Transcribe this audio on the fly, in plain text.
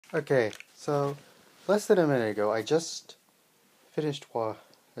Okay, so less than a minute ago, I just finished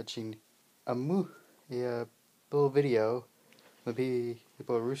watching a little video with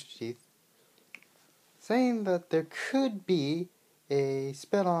people at Rooster Teeth saying that there could be a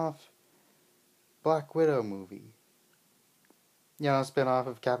spin-off Black Widow movie. You know, spin-off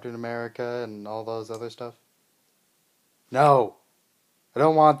of Captain America and all those other stuff. No, I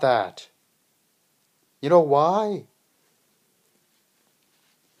don't want that. You know why?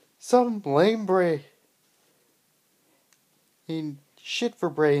 Some lame brain, shit for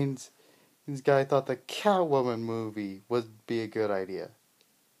brains. This guy thought the Catwoman movie would be a good idea.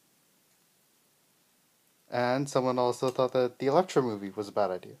 And someone also thought that the Elektra movie was a bad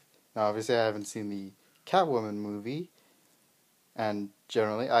idea. Now, obviously, I haven't seen the Catwoman movie, and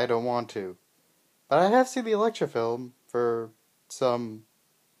generally, I don't want to. But I have seen the Elektra film for some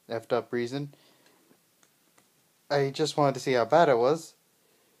effed up reason. I just wanted to see how bad it was.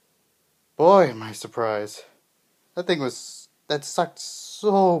 Boy, am I surprised. That sucked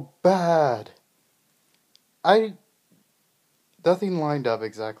so bad. Nothing lined up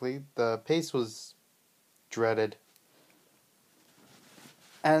exactly. The pace was dreaded.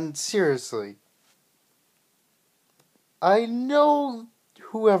 And seriously, I know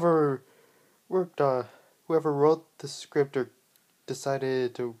whoever wrote the script or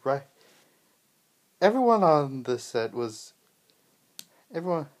decided to write. Everyone on the set was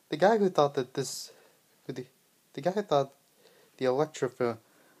everyone. The guy who thought that the guy who thought the Elektra film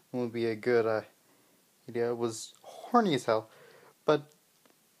would be a good idea was horny as hell. But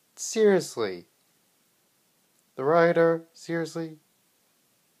seriously, the writer, seriously,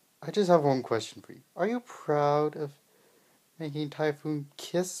 I just have one question for you. Are you proud of making Typhoon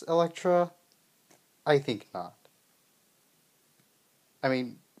kiss Elektra? I think not. I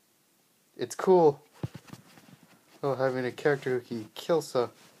mean, it's cool having a character who can kill someone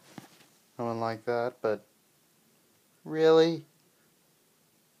like that, but really?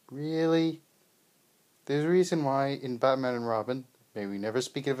 Really? There's a reason why in Batman and Robin, may we never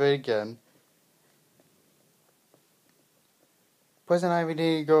speak of it again, Poison Ivy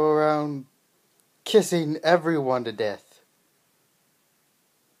didn't go around kissing everyone to death.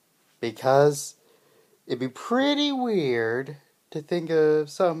 Because it'd be pretty weird to think of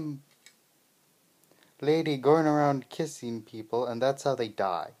some lady going around kissing people and that's how they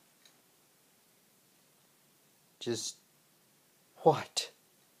die. Just what?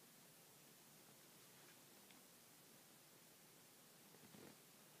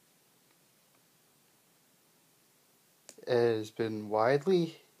 It has been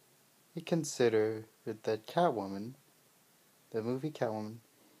widely considered that Catwoman, the movie Catwoman,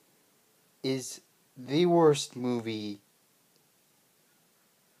 is the worst movie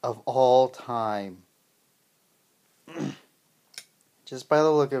of all time. Just by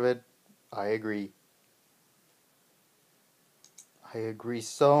the look of it, I agree. I agree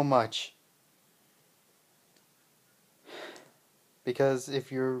so much. Because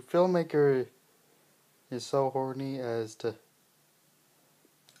if your filmmaker is so horny as to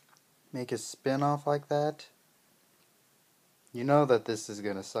make a spin-off like that, you know that this is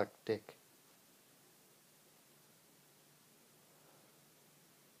gonna suck dick.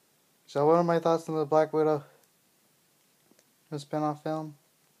 So what are my thoughts on the Black Widow spin-off film?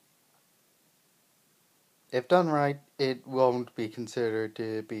 If done right, it won't be considered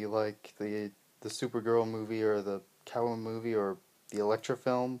to be like the Supergirl movie or the Catwoman movie or the Elektra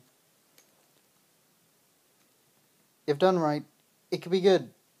film. If done right, it could be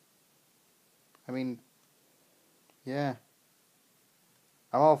good. I mean, yeah.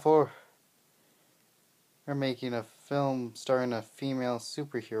 I'm all for her making a film starring a female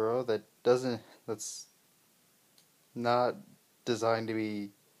superhero that's not designed to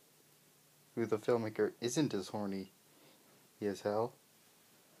be who the filmmaker isn't as horny as hell.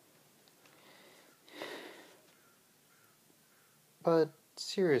 But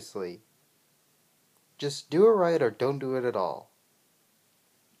seriously, just do it right or don't do it at all.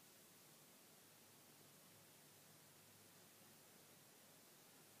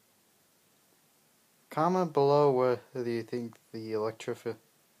 Comment below whether you think the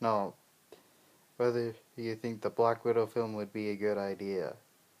whether you think the Black Widow film would be a good idea.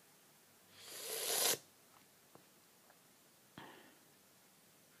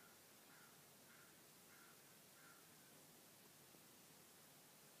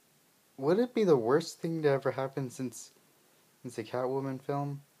 Would it be the worst thing to ever happen since the Catwoman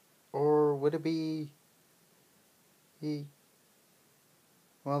film? Or would it be one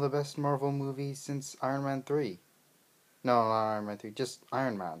of the best Marvel movies since Iron Man 3? No, not Iron Man 3, just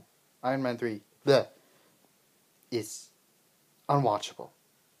Iron Man. Iron Man 3, bleh, is unwatchable.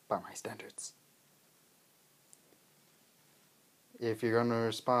 by my standards. If you're gonna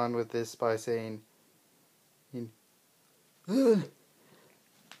respond with this by saying, then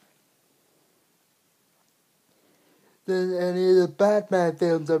any of the Batman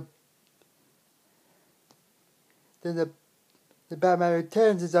films are, then the Batman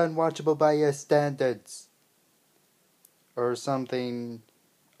Returns is unwatchable by your standards, or something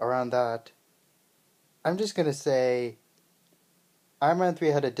around that. I'm just gonna say, Iron Man 3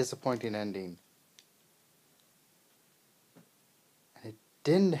 had a disappointing ending. And it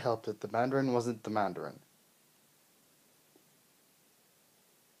didn't help that the Mandarin wasn't the Mandarin.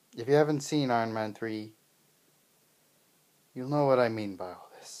 If you haven't seen Iron Man 3, you'll know what I mean by all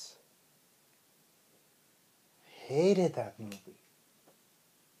this. I hated that movie.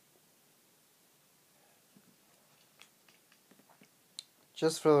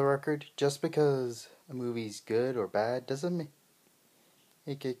 Just for the record, just because a movie's good or bad doesn't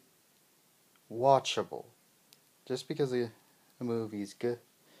make it watchable. Just because a movie's good,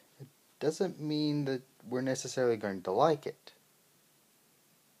 it doesn't mean that we're necessarily going to like it.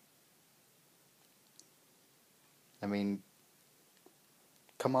 I mean,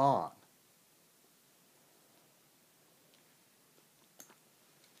 come on.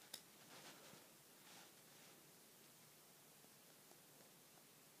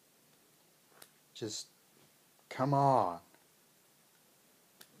 Just come on.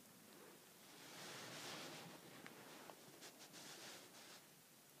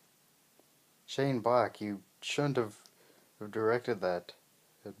 Shane Black, you shouldn't have directed that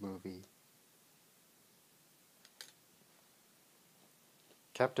movie.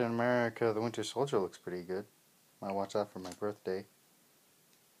 Captain America: The Winter Soldier looks pretty good. Might watch that for my birthday.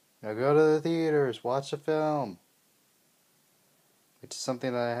 Now go to the theaters, watch the film. Which is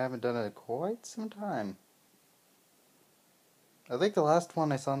something that I haven't done in quite some time. I think the last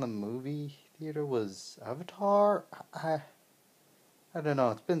one I saw in the movie theater was Avatar. I don't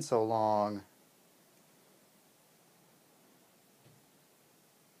know, it's been so long.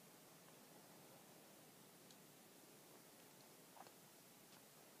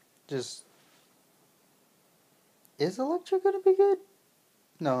 Just, is Electra gonna be good?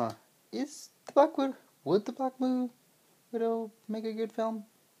 No. Is the Black Widow, would the Black Widow make a good film?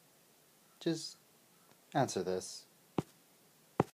 Just answer this.